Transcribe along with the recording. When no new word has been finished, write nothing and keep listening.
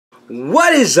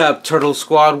What is up, Turtle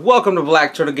Squad? Welcome to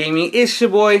Black Turtle Gaming. It's your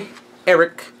boy,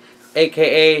 Eric,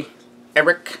 aka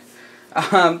Eric.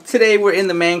 Today we're in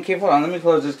the man cave. Hold on, let me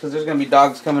close this because there's going to be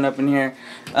dogs coming up in here.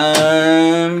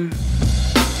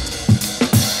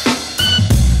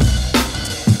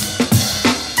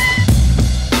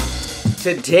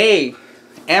 Today,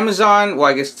 Amazon, well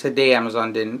I guess today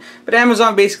Amazon didn't, but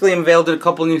Amazon basically unveiled a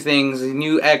couple new things. A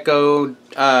new Echo,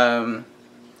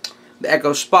 the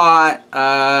Echo Spot,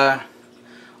 a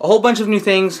whole bunch of new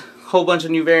things, a whole bunch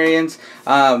of new variants.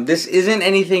 This isn't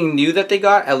anything new that they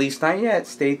got, at least not yet,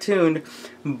 stay tuned.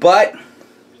 But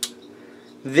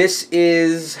this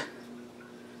is,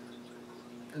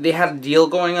 they had a deal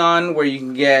going on where you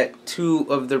can get two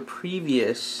of their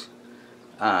previous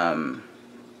items.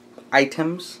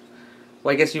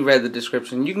 Well, I guess you read the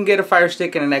description. You can get a Fire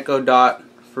Stick and an Echo Dot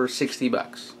for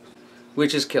 $60.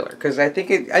 Which is killer, because I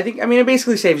mean it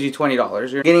basically saves you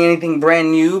 $20. You're getting anything brand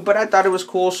new, but I thought it was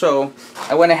cool, so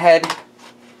I went ahead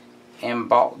and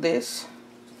bought this.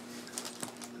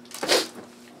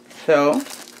 So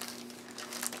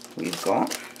we've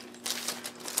got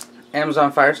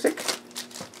Amazon Fire Stick,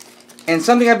 and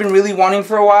something I've been really wanting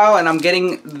for a while, and I'm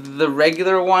getting the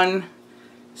regular one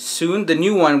soon, the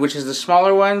new one, which is the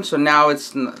smaller one. So now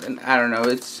it's, I don't know,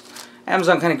 it's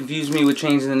Amazon kind of confused me with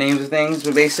changing the names of things,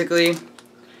 but basically,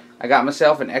 I got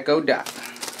myself an Echo Dot.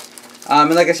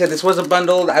 And like I said, this was a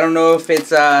bundled. I don't know if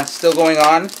it's still going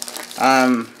on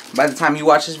by the time you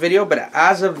watch this video, but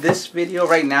as of this video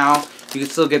right now, you can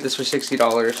still get this for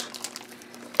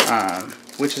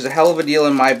 $60, which is a hell of a deal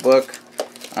in my book.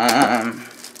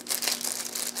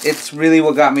 It's really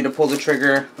what got me to pull the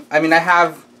trigger. I mean, I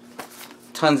have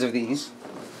tons of these.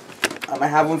 I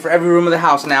have one for every room of the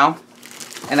house now.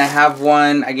 And I have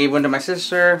one, I gave one to my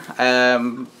sister.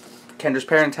 Kendra's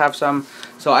parents have some.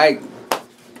 So I'm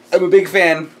a big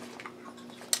fan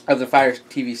of the Fire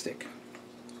TV Stick.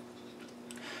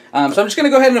 So I'm just going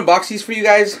to go ahead and unbox these for you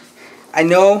guys. I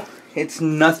know it's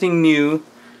nothing new.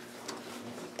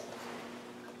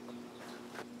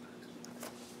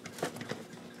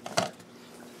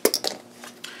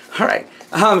 Alright.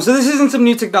 So this isn't some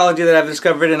new technology that I've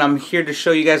discovered, and I'm here to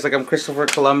show you guys like I'm Christopher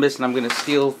Columbus and I'm going to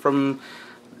steal from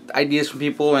ideas from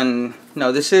people. And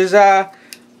no, this is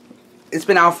it's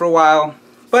been out for a while,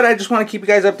 but I just want to keep you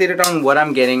guys updated on what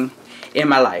I'm getting in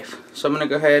my life. So I'm gonna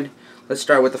go ahead, let's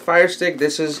start with the Fire Stick.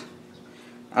 This is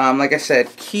like I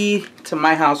said, key to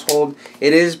my household.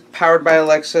 It is powered by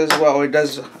Alexa as well. It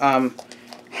does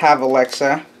have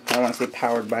Alexa. I don't want to say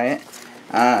powered by it.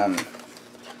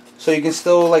 So you can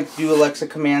still like do Alexa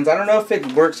commands. I don't know if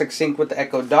it works like sync with the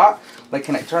Echo Dot, like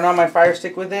can I turn on my Fire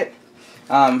Stick with it.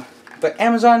 But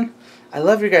Amazon, I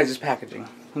love your guys' packaging.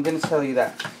 I'm going to tell you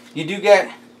that. You do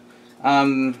get,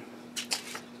 let's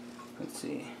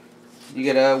see, you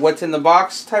get a what's in the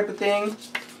box type of thing.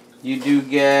 You do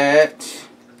get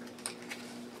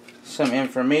some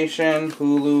information,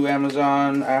 Hulu,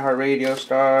 Amazon, iHeartRadio,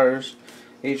 Stars,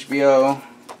 HBO,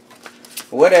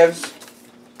 whatevs.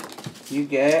 You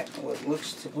get, what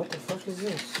the fuck is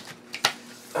this?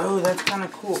 Oh, that's kind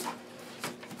of cool.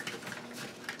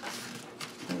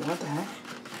 What the heck?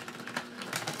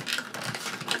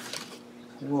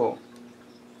 Whoa.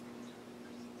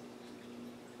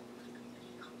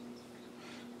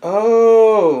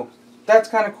 Oh, that's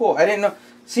kind of cool. I didn't know.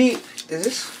 See, is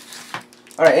this?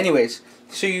 Alright, anyways.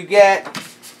 So you get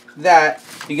that.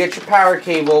 You get your power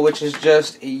cable, which is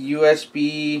just a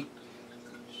USB.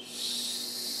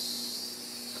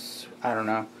 I don't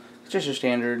know. It's just your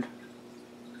standard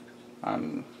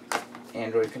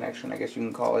Android connection, I guess you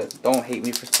can call it. Don't hate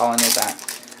me for calling it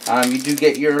that. You do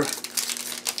get your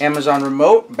Amazon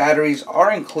remote. Batteries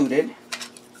are included.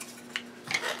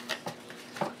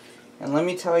 And let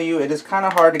me tell you, it is kind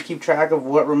of hard to keep track of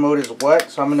what remote is what.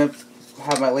 So I'm going to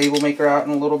have my label maker out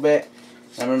in a little bit.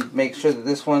 I'm going to make sure that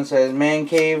this one says man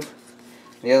cave.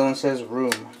 The other one says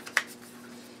room.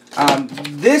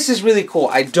 This is really cool.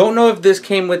 I don't know if this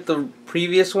came with the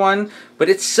previous one, but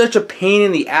it's such a pain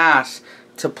in the ass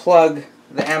to plug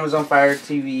the Amazon Fire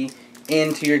TV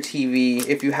into your TV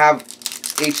if you have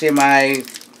HDMI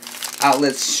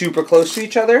outlets super close to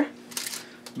each other,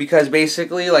 because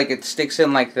basically like it sticks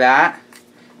in like that,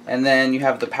 and then you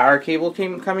have the power cable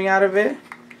coming out of it,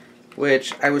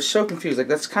 which I was so confused. Like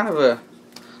that's kind of a,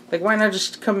 like why not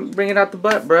just come bring it out the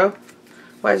butt, bro?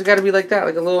 Why has it got to be like that,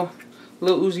 like a little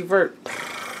Uzi Vert?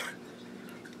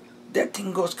 That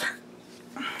thing goes.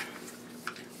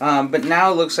 But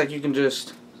now it looks like you can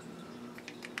just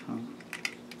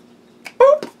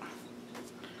boop,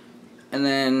 and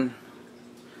then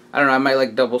I don't know, I might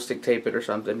like double stick tape it or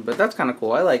something, but that's kind of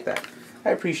cool. I like that. I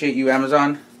appreciate you,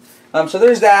 Amazon. So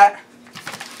there's that.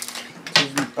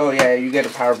 Oh yeah, you get a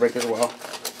power brick as well.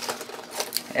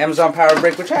 Amazon power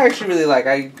brick, which I actually really like.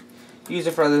 I use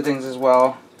it for other things as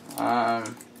well. That's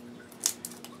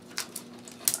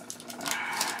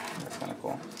kind of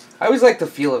cool. I always like the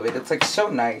feel of it. It's like so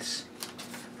nice.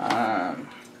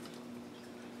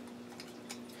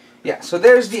 Yeah, so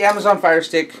there's the Amazon Fire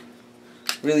Stick.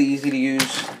 Really easy to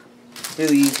use.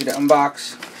 Really easy to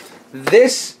unbox.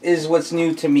 This is what's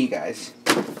new to me, guys.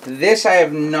 This I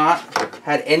have not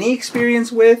had any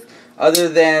experience with other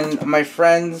than my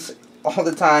friends all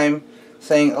the time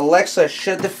saying, Alexa,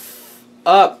 shut the f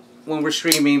up when we're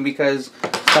streaming because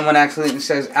someone accidentally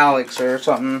says Alex or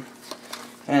something.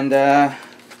 And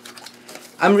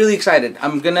I'm really excited.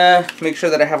 I'm gonna make sure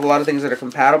that I have a lot of things that are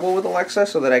compatible with Alexa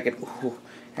so that I can... Ooh,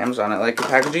 Amazon, I like the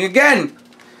packaging again!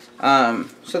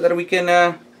 So that we can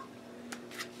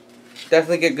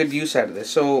definitely get good use out of this.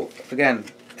 So, again,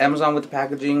 Amazon with the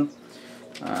packaging.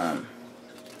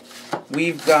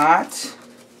 We've got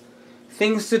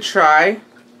things to try.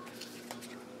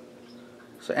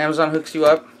 So Amazon hooks you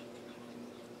up.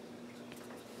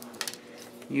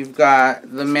 You've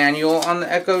got the manual on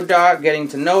the Echo Dot, getting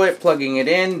to know it, plugging it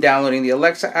in, downloading the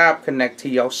Alexa app, connect to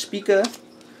your speaker.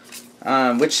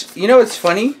 Which, you know, it's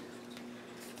funny.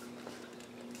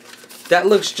 That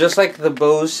looks just like the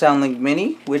Bose SoundLink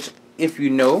Mini, which, if you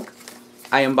know,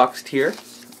 I unboxed here,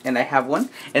 and I have one,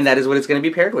 and that is what it's going to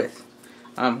be paired with.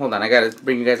 Hold on, I got to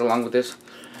bring you guys along with this.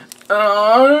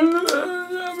 Oh,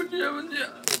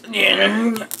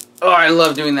 I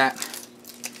love doing that.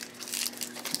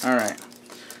 Alright,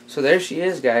 so there she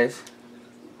is, guys.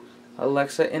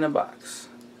 Alexa in a box.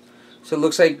 So it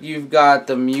looks like you've got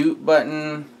the mute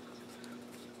button,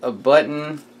 a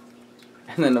button,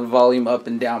 and then a volume up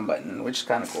and down button, which is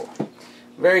kind of cool.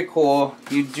 Very cool.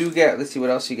 You do get, let's see what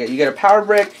else you get. You get a power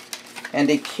brick and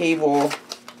a cable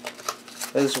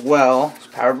as well. It's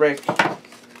power brick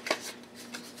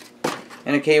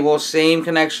and a cable, same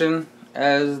connection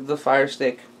as the Fire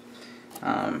Stick.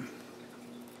 And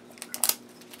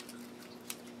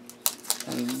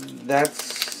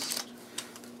that's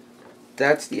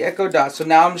the Echo Dot. So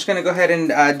now I'm just going to go ahead and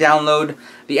download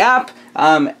the app.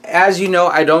 As you know,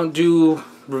 I don't do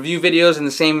review videos in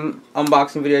the same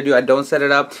unboxing video I do. I don't set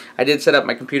it up. I did set up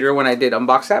my computer when I did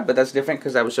unbox that, but that's different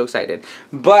because I was so excited.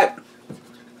 But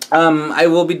I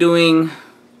will be doing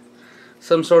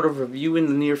some sort of review in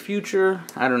the near future.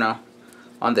 I don't know,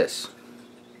 on this.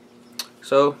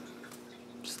 So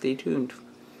stay tuned.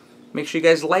 Make sure you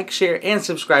guys like, share, and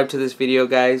subscribe to this video,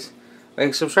 guys.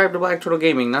 Like, subscribe to Black Turtle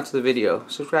Gaming, not to the video.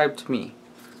 Subscribe to me,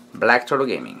 Black Turtle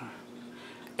Gaming.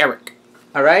 Eric.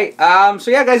 Alright, so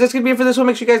yeah, guys, that's going to be it for this one.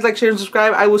 Make sure you guys like, share, and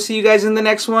subscribe. I will see you guys in the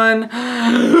next one.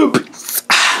 Peace.